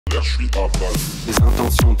je suis aval. Les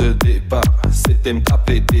intentions de départ, c'était me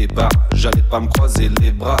taper des bas. J'allais pas me croiser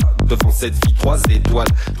les bras devant cette fille 3 étoiles.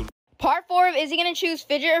 Part 4 of Is he gonna choose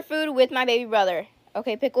fidget or food with my baby brother?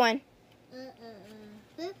 Okay, pick one.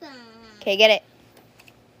 Okay, get it.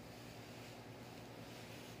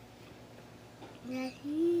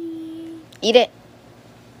 Eat it.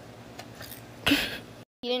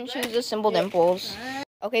 He didn't choose the simple dimples.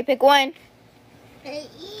 Okay, pick one.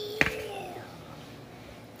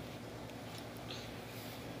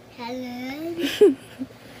 Hello.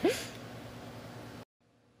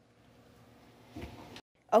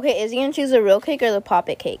 Okay, is he gonna choose the real cake or the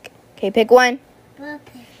Pop-It cake? Okay, pick one.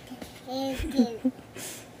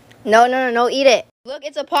 No, eat it. Look,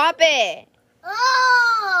 it's a Pop-It.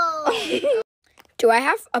 Oh! Do I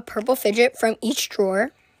have a purple fidget from each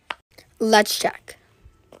drawer? Let's check.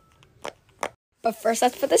 But first,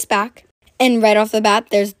 let's put this back. And right off the bat,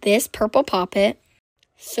 there's this purple Pop-It.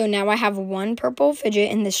 So now I have one purple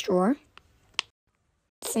fidget in this drawer.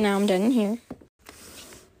 So now I'm done in here.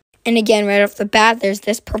 And again, right off the bat, there's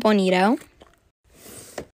this purple Neato.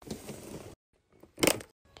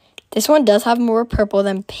 This one does have more purple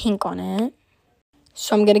than pink on it.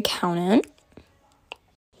 So I'm going to count it.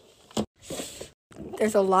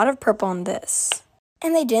 There's a lot of purple on this.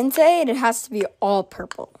 And they didn't say it has to be all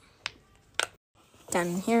purple. Down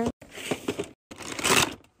in here.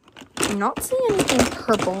 I'm not seeing anything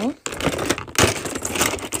purple.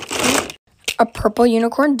 A purple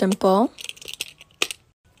unicorn dimple.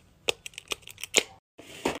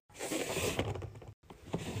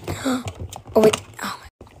 Oh wait, oh my,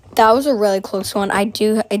 that was a really close one.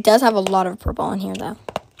 It does have a lot of purple in here though.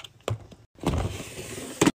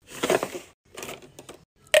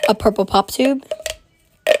 A purple pop tube.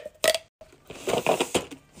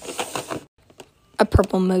 A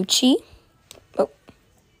purple mochi. Oh.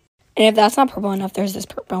 And if that's not purple enough, there's this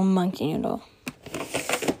purple monkey noodle.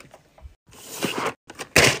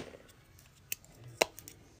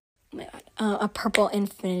 Oh my god. A purple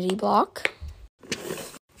infinity block.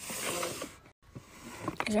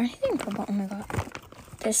 Is there anything purple? Oh my god.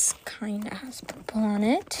 This kind of has purple on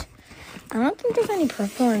it. I don't think there's any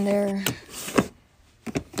purple in there.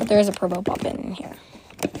 But there is a purple Pop-It in here.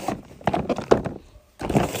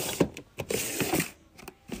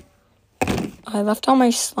 I left all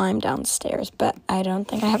my slime downstairs, but I don't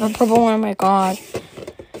think I have a purple one. Oh my god.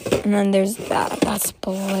 And then there's that. That's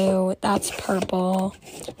blue. That's purple.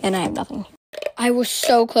 And I have nothing. I was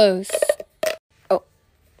so close. Oh.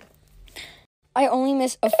 I only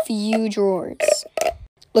missed a few drawers.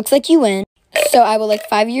 Looks like you win. So I will like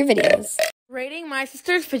 5-year videos. Rating my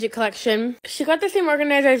sister's fidget collection. She got the same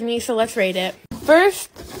organizer as me, so let's rate it. First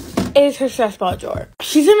is her stress ball drawer.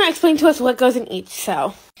 She's gonna explain to us what goes in each,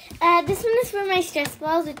 so. This one is for my stress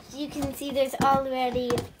balls, which you can see there's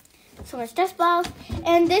already so much stress balls.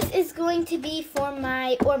 And this is going to be for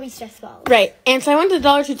my Orbeez stress balls. Right, and so I went to the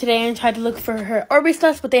Dollar Tree today and tried to look for her Orbeez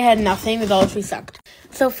stuff, but they had nothing. The Dollar Tree sucked.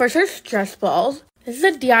 So first, her stress balls. This is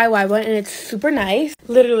a DIY one, and it's super nice.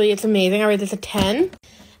 Literally, it's amazing. I rate this a 10.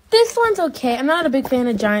 This one's okay. I'm not a big fan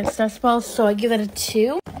of giant stress balls, so I give it a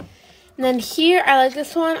 2. And then here, I like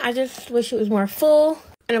this one. I just wish it was more full.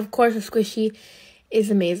 And of course, the squishy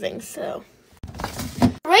is amazing, so.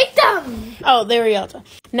 Rate them! Oh, there we go.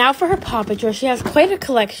 Now for her Pop-It drawer. She has quite a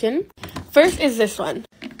collection. First is this one.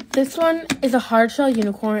 This one is a hard shell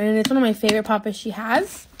unicorn, and it's one of my favorite Pop-Its she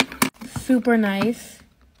has. Super nice.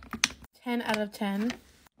 10 out of 10.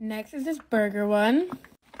 Next is this burger one.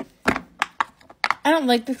 I don't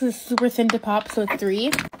like this because it's super thin to pop, so it's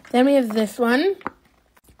 3. Then we have this one.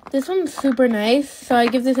 This one's super nice, so I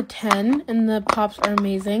give this a 10, and the pops are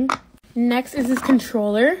amazing. Next is this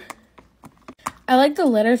controller. I like the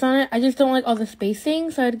letters on it. I just don't like all the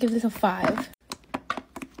spacing, so I'd give this a 5.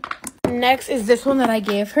 Next is this one that I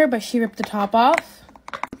gave her, but she ripped the top off.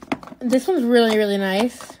 This one's really, really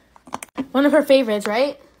nice. One of her favorites,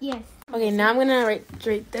 right? Yes. Okay, now I'm going to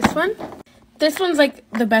rate this one. This one's like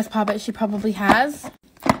the best Pop-It she probably has.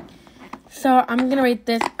 So I'm going to rate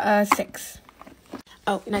this a 6.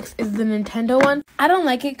 Oh, next is the Nintendo one. I don't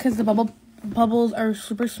like it because the bubbles are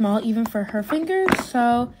super small, even for her fingers.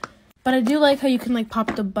 So, but I do like how you can like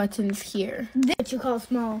pop the buttons here. What you call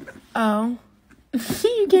small. Oh.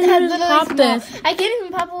 You can't even pop this. I can't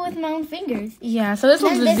even pop it with my own fingers. Yeah, so this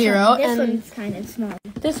one's a 0. This one's kind of small.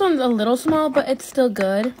 This one's a little small, but it's still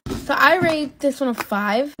good. So I rate this one a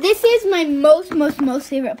 5. This is my most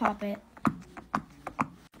favorite Pop-It.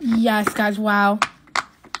 Yes, guys, wow.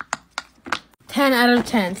 10 out of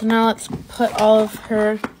 10. So now let's put all of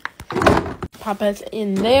her Pop-Its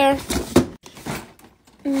in there.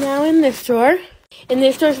 Now in this drawer In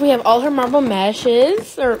this store, we have all her marble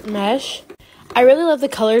meshes, or mesh. I really love the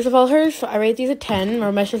colors of all hers, so I rate these a 10.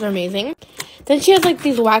 Marble meshes are amazing. Then she has like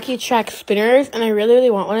these wacky track spinners, and I really, really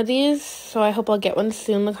want one of these, so I hope I'll get one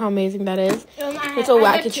soon. Look how amazing that is. It's a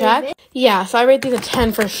wacky track. Yeah, so I rate these a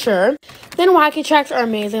 10 for sure. Then wacky tracks are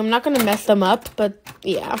amazing. I'm not going to mess them up, but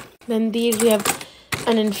yeah. Then these, we have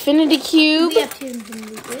an infinity cube. We have 2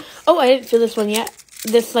 infinity cubes. Oh, I didn't feel this one yet.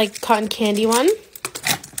 This like cotton candy one.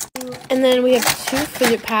 And then we have 2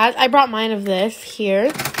 fidget pads. I brought mine of this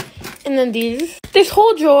here. And then these. This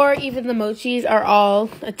whole drawer, even the mochis, are all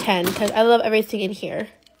a 10 because I love everything in here.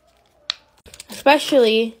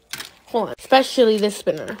 Especially this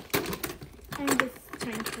spinner. I'm just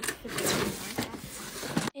trying to put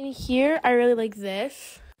fidget. In here, I really like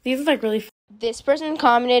this. These are like really This person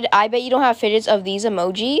commented, I bet you don't have fidgets of these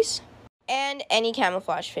emojis and any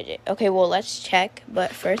camouflage fidget. Okay, well, let's check.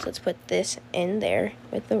 But first, let's put this in there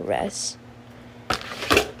with the rest.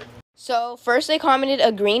 So first they commented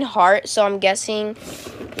a green heart. So I'm guessing,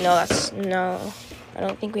 no, I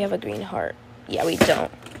don't think we have a green heart. Yeah, we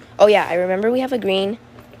don't. Oh yeah, I remember we have a green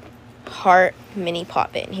heart mini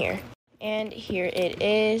pop in here. And here it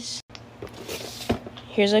is.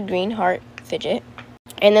 Here's a green heart fidget.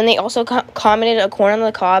 And then they also commented a corn on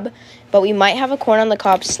the cob, but we might have a corn on the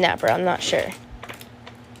cob snapper. I'm not sure.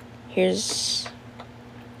 Here's...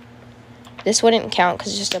 This wouldn't count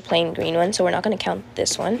because it's just a plain green one, so we're not going to count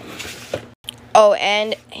this one. Oh,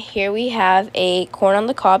 and here we have a corn on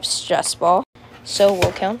the cob stress ball, so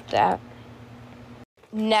we'll count that.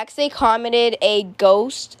 Next, they commented a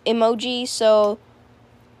ghost emoji, so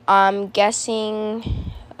I'm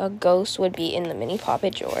guessing a ghost would be in the mini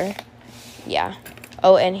poppet drawer. Yeah.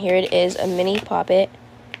 Oh, and here it is, a mini poppet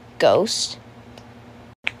ghost.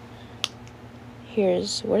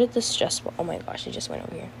 Here's, where did the stress ball? Oh my gosh, it just went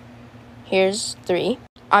over here. Here's 3.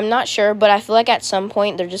 I'm not sure, but I feel like at some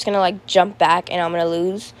point they're just gonna like jump back and I'm gonna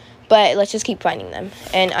lose. But let's just keep finding them.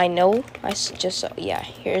 And I know I just saw, yeah,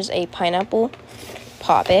 here's a pineapple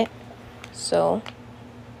poppet. So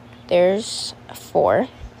there's 4.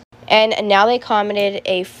 And now they commented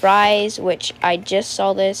a fries, which I just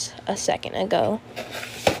saw this a second ago.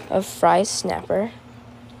 A fries snapper.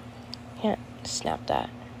 Can't snap that.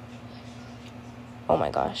 Oh my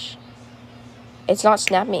gosh. It's not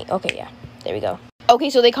snap me. Okay, yeah. There we go. Okay,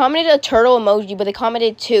 so they commented a turtle emoji, but they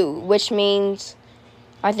commented 2, which means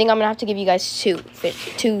I think I'm going to have to give you guys 2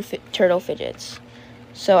 turtle fidgets.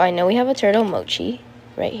 So I know we have a turtle mochi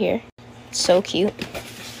right here. It's so cute.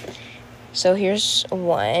 So here's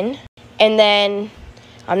 1. And then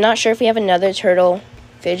I'm not sure if we have another turtle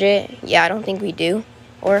fidget. Yeah, I don't think we do.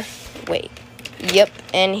 Or wait. Yep,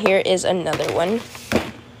 and here is another one.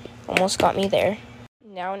 Almost got me there.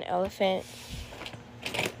 Now an elephant.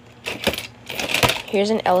 Here's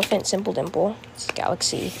an elephant Simple Dimple. It's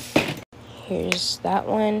Galaxy. Here's that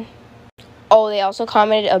one. Oh, they also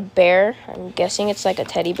commented a bear. I'm guessing it's like a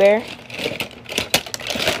teddy bear.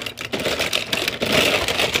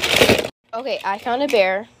 Okay, I found a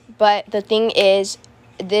bear, but the thing is,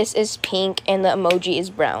 this is pink and the emoji is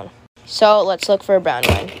brown. So let's look for a brown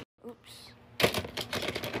one. Oops.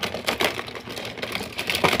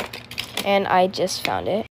 And I just found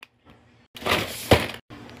it.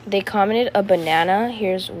 They commented a banana.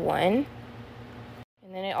 Here's 1.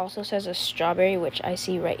 And then it also says a strawberry, which I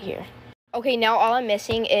see right here. Okay, now all I'm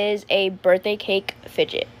missing is a birthday cake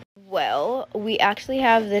fidget. Well, we actually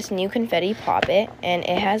have this new confetti poppet, and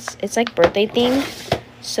it's like birthday themed,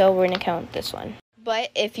 so we're gonna count this one. But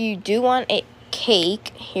if you do want a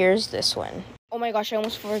cake, here's this one. Oh my gosh, I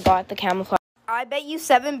almost forgot the camouflage. I bet you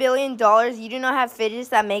 $7 billion you do not have fidgets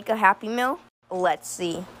that make a Happy Meal. Let's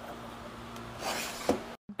see.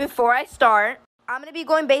 Before I start, I'm gonna be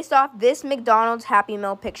going based off this McDonald's Happy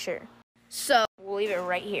Meal picture. So we'll leave it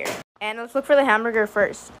right here. And let's look for the hamburger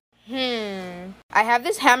first. I have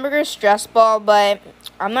this hamburger stress ball, but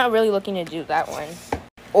I'm not really looking to do that one.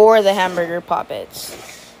 Or the hamburger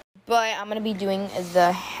poppets. But I'm going to be doing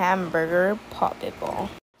the hamburger poppet ball.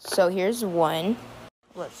 So here's 1.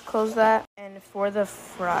 Let's close that. And for the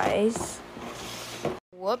fries.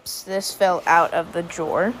 Whoops, this fell out of the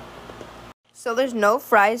drawer. So there's no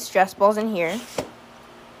fries stress balls in here.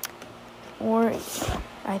 Or,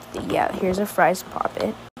 yeah, here's a fries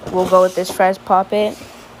poppet. We'll go with this fries poppet.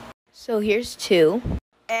 So here's 2.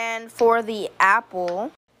 And for the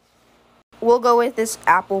apple, we'll go with this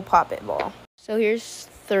apple poppet ball. So here's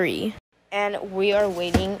 3. And we are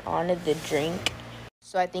waiting on the drink.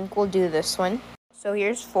 So I think we'll do this one. So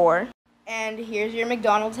here's 4. And here's your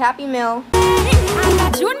McDonald's Happy Meal. I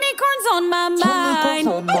got unicorns on my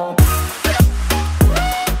mind.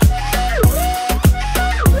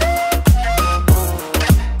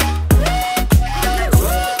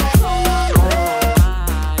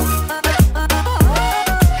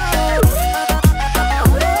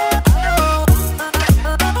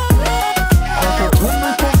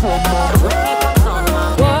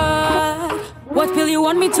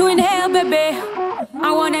 hair, baby.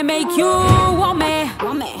 I wanna make you want me.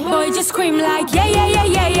 Boy, just scream like yeah, yeah, yeah,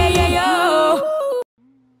 yeah, yeah, yeah, yo.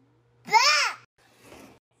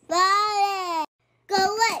 Vale. Go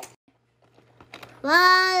away.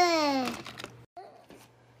 Vale.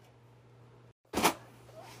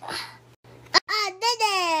 I did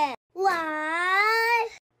it. 1,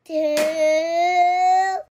 2.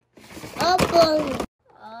 Open.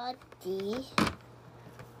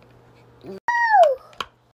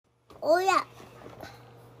 Oh yeah.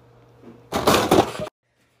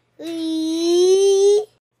 3,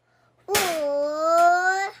 4,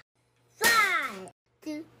 5,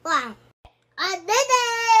 2, 1. I did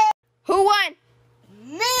it! Who won?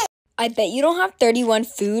 Me! I bet you don't have 31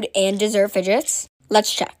 food and dessert fidgets.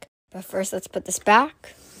 Let's check. But first, let's put this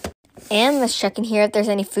back. And let's check in here if there's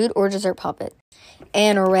any food or dessert poppet.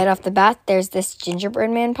 And right off the bat, there's this gingerbread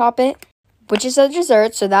man poppet, which is a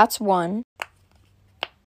dessert, so that's 1.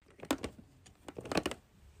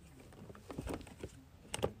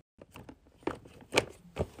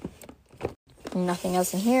 Nothing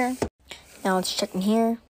else in here. Now let's check in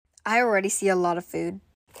here. I already see a lot of food.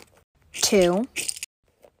 2,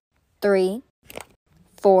 3,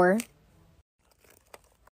 4,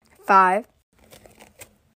 5,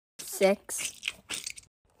 6,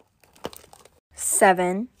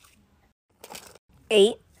 7,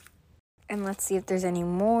 8. And let's see if there's any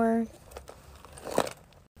more.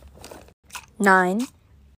 9,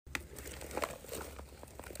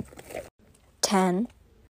 10.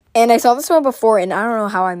 And I saw this one before, and I don't know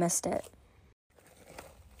how I missed it.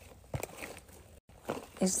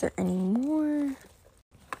 Is there any more?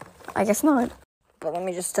 I guess not. But let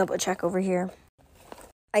me just double check over here.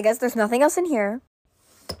 I guess there's nothing else in here.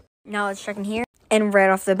 Now let's check in here. And right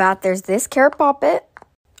off the bat, there's this carrot poppet.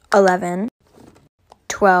 11,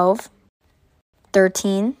 12,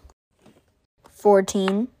 13,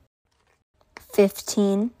 14,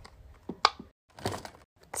 15,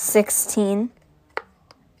 16.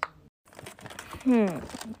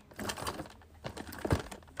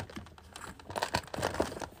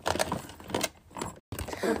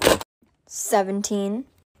 17.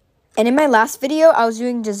 And in my last video, I was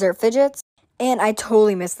doing dessert fidgets, and I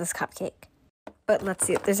totally missed this cupcake. But let's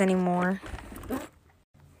see if there's any more.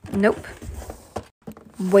 Nope.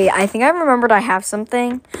 Wait, I think I remembered I have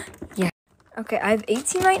something. Yeah. Okay, I have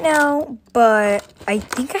 18 right now, but I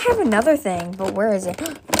think I have another thing. But where is it?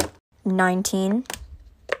 19.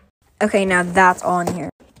 Okay, now that's on here.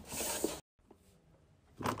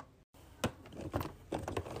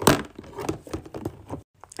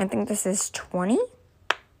 I think this is 20,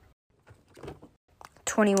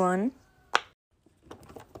 21,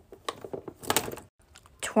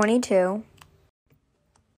 22,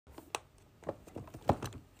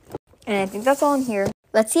 and I think that's all in here.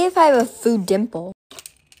 Let's see if I have a food dimple.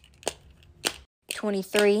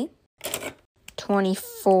 23,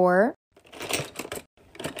 24,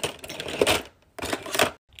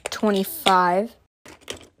 25,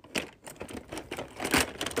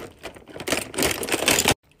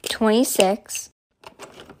 26,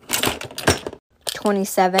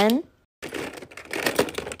 27,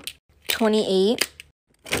 28,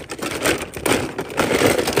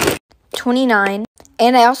 29,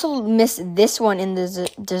 and I also missed this one in the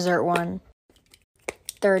dessert one.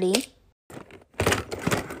 30,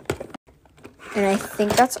 and I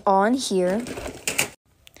think that's all in here.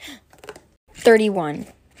 31.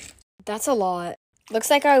 That's a lot. Looks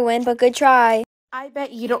like I win, but good try. I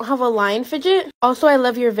bet you don't have a lion fidget. Also, I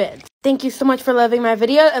love your vids. Thank you so much for loving my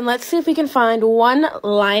video, and let's see if we can find one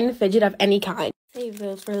lion fidget of any kind. Save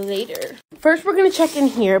those for later. First, we're going to check in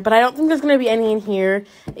here, but I don't think there's going to be any in here.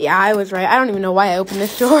 Yeah, I was right. I don't even know why I opened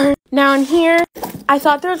this door. Now in here, I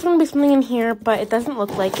thought there was going to be something in here, but it doesn't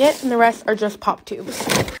look like it, and the rest are just pop tubes.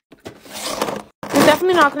 There's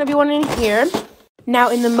definitely not going to be one in here. Now,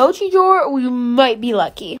 in the mochi drawer, we might be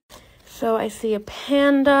lucky. So I see a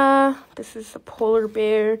panda. This is a polar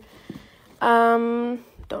bear. Don't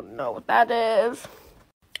know what that is.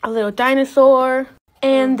 A little dinosaur.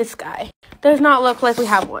 And this guy. Does not look like we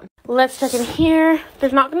have one. Let's check in here.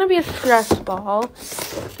 There's not going to be a stress ball.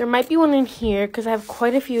 There might be one in here because I have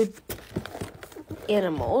quite a few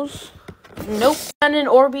animals. Nope. And in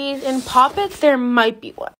Orbeez and Poppets, there might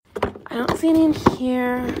be one. I don't see any in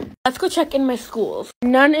here. Let's go check in my schools.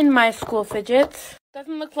 None in my school fidgets.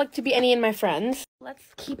 Doesn't look like to be any in my friends. Let's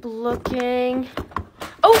keep looking.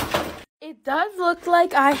 Oh, it does look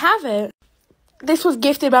like I have it. This was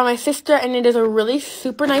gifted by my sister, and it is a really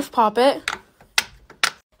super nice poppet.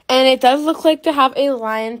 And it does look like to have a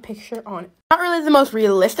lion picture on it. Not really the most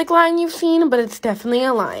realistic lion you've seen, but it's definitely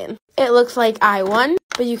a lion. It looks like I won,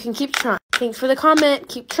 but you can keep trying. Thanks for the comment.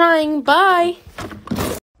 Keep trying. Bye.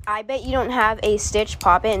 I bet you don't have a Stitch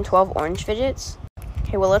Pop It and 12 orange fidgets.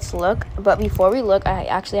 Okay, well, let's look. But before we look, I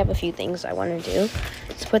actually have a few things I want to do.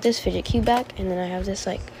 Let's put this fidget cube back, and then I have this,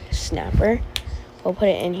 like, snapper. We'll put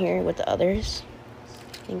it in here with the others.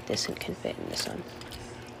 I think this one can fit in this one.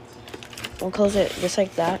 We'll close it just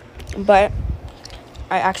like that. But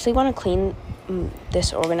I actually want to clean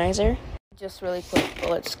this organizer. Just really quick. Well,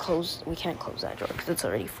 let's close. We can't close that drawer because it's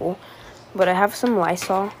already full. But I have some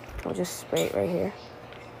Lysol. We'll just spray it right here.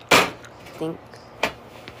 I think.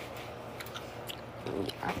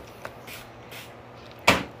 Yeah.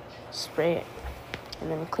 Spray it. And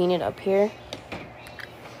then clean it up here.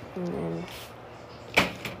 And then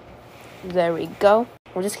there we go.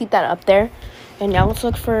 We'll just keep that up there. And now let's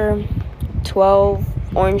look for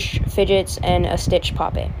 12 orange fidgets and a Stitch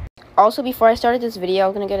Pop It. Also, before I started this video, I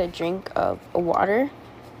was going to get a drink of water.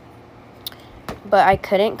 But I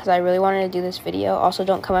couldn't because I really wanted to do this video. Also,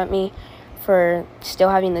 don't come at me for still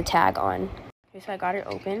having the tag on. Okay, so I got it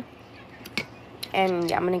open. And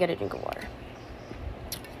yeah, I'm going to get a drink of water.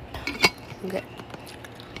 Okay.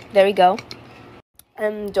 There we go.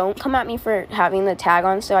 And don't come at me for having the tag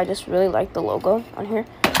on, so I just really like the logo on here.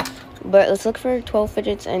 But let's look for 12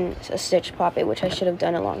 fidgets and a Stitch Pop It, which I should have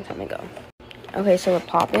done a long time ago. Okay, so a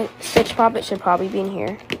Pop It. Stitch Pop It should probably be in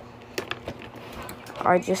here.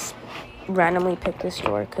 I just randomly picked this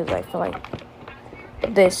drawer because I feel like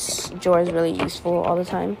this drawer is really useful all the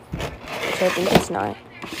time. So I think it's not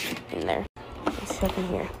in there. Let's check in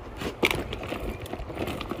here.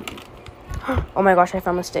 Oh my gosh, I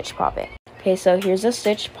found the Stitch Pop It. Okay, so here's a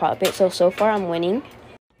Stitch Pop It. So far I'm winning.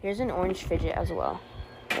 Here's an orange fidget as well.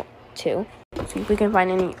 2. See if we can find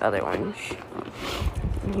any other orange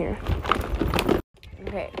in here.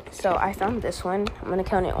 Okay, so I found this one. I'm gonna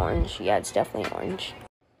count it orange. Yeah, it's definitely orange.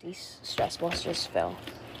 These stress balls just fell.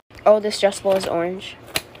 Oh, this stress ball is orange.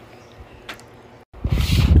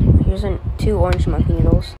 Here's 2 orange monkey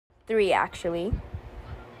noodles. 3 actually.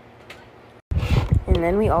 And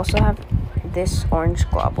then we also have this orange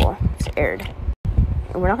globule. It's aired.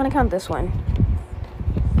 And we're not gonna count this one,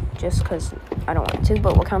 just because I don't want to,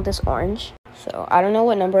 but we'll count this orange. So I don't know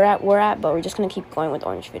what number we're at, but we're just gonna keep going with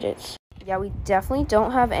orange fidgets. Yeah, we definitely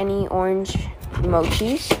don't have any orange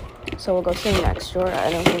mochis, so we'll go to the next drawer.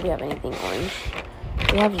 I don't think we have anything orange.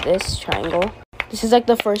 We have this triangle. This is like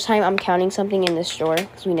the first time I'm counting something in this drawer,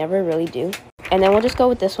 because we never really do. And then we'll just go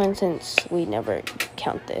with this one since we never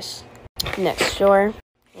count this. Next drawer,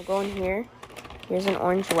 we'll go in here. Here's an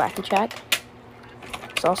orange Wacky Track.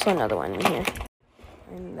 There's also another one in here.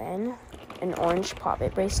 And then an orange Pop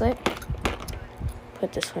It bracelet.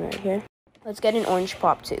 Put this one right here. Let's get an orange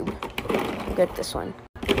pop tube. We'll get this one.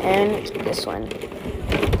 And this one.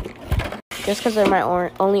 Just because they're my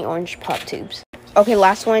only orange pop tubes. Okay,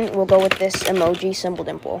 last one. We'll go with this emoji symbol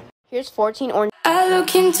dimple. Here's 14 orange. I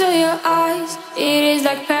look into your eyes, it is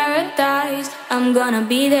like paradise. I'm gonna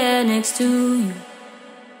be there next to you.